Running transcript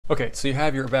Okay, so you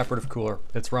have your evaporative cooler,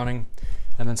 it's running,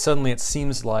 and then suddenly it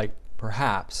seems like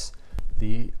perhaps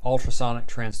the ultrasonic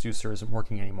transducer isn't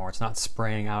working anymore. It's not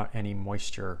spraying out any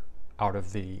moisture out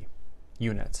of the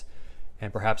unit.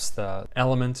 And perhaps the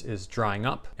element is drying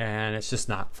up and it's just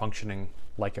not functioning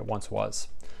like it once was.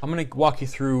 I'm going to walk you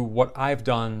through what I've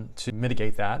done to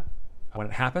mitigate that when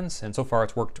it happens, and so far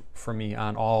it's worked for me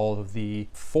on all of the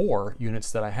 4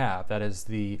 units that I have. That is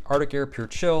the Arctic Air Pure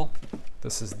Chill,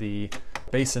 this is the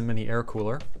Basin Mini Air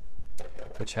Cooler,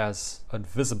 which has a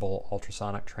visible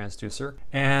ultrasonic transducer,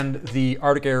 and the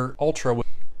Arctic Air Ultra.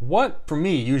 What for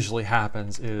me usually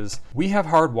happens is we have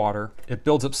hard water, it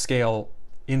builds up scale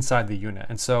inside the unit,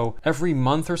 and so every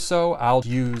month or so I'll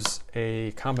use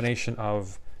a combination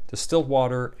of distilled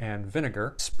water and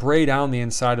vinegar, spray down the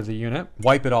inside of the unit,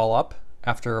 wipe it all up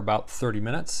after about 30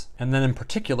 minutes, and then in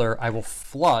particular I will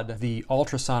flood the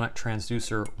ultrasonic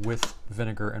transducer with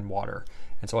vinegar and water.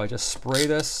 And so I just spray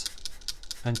this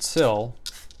until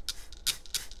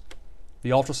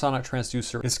the ultrasonic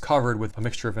transducer is covered with a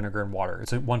mixture of vinegar and water.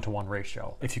 It's a 1-to-1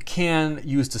 ratio. If you can,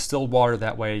 use distilled water,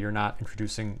 that way you're not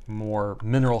introducing more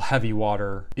mineral heavy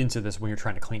water into this when you're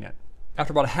trying to clean it.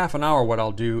 After about a half an hour, what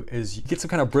I'll do is get some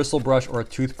kind of bristle brush or a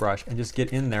toothbrush and just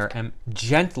get in there and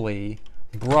gently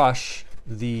brush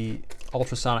the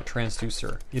ultrasonic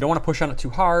transducer. You don't want to push on it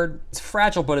too hard. It's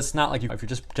fragile, but it's not like if you're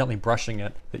just gently brushing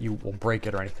it that you will break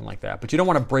it or anything like that. But you don't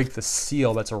want to break the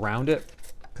seal that's around it,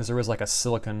 because there is like a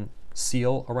silicone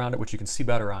seal around it, which you can see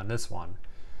better on this one,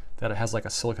 that it has like a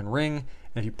silicone ring.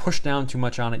 And if you push down too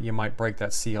much on it, you might break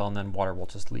that seal and then water will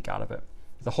just leak out of it.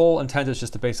 The whole intent is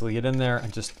just to basically get in there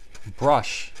and just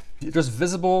brush. There's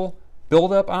visible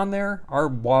buildup on there. Our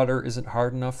water isn't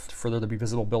hard enough for there to be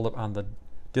visible buildup on the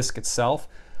disc itself,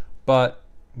 but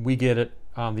we get it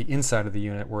on the inside of the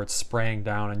unit where it's spraying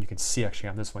down, and you can see actually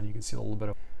on this one, you can see a little bit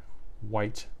of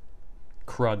white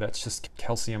crud. That's just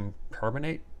calcium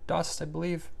carbonate dust, I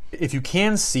believe. If you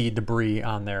can see debris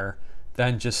on there,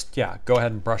 then just, yeah, go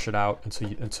ahead and brush it out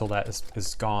until that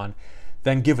is gone.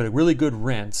 Then give it a really good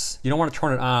rinse. You don't want to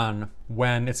turn it on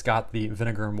when it's got the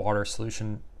vinegar and water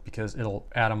solution, because it'll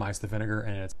atomize the vinegar,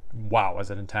 and it's, wow,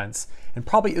 is it intense, and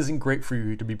probably isn't great for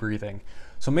you to be breathing.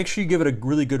 So make sure you give it a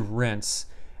really good rinse,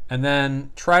 and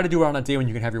then try to do it on a day when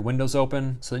you can have your windows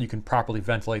open so that you can properly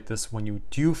ventilate this when you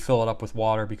do fill it up with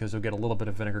water, because you'll get a little bit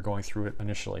of vinegar going through it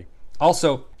initially.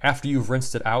 Also, after you've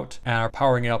rinsed it out and are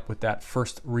powering it up with that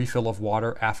first refill of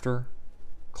water after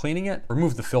cleaning it,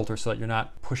 remove the filter so that you're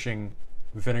not pushing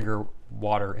vinegar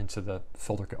water into the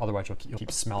filter, otherwise you'll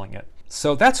keep smelling it.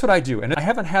 So that's what I do. And I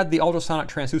haven't had the ultrasonic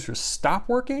transducers stop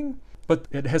working, but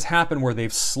it has happened where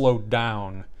they've slowed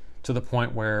down to the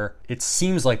point where it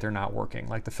seems like they're not working.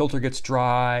 Like the filter gets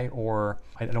dry, or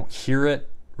I don't hear it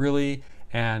really.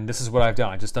 And this is what I've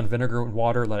done. I've just done vinegar and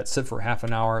water, let it sit for half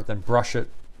an hour, then brush it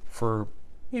for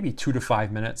maybe 2 to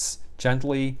 5 minutes,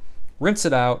 gently rinse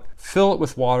it out, fill it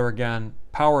with water again,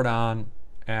 power it on,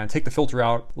 and take the filter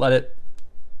out, let it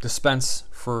dispense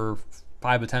for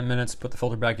 5 to 10 minutes, put the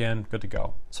filter back in, good to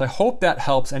go. So I hope that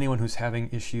helps anyone who's having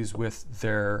issues with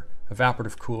their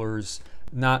evaporative coolers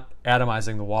not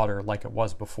atomizing the water like it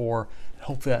was before.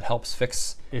 Hopefully that helps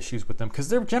fix issues with them, because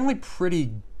they're generally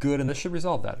pretty good, and this should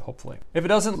resolve that, hopefully. If it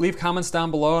doesn't, leave comments down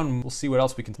below and we'll see what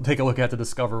else we can take a look at to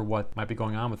discover what might be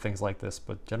going on with things like this,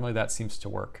 but generally that seems to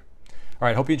work. All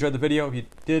right, hope you enjoyed the video. If you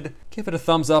did, give it a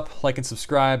thumbs up, like and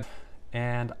subscribe,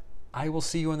 and I will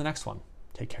see you in the next one.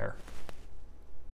 Take care.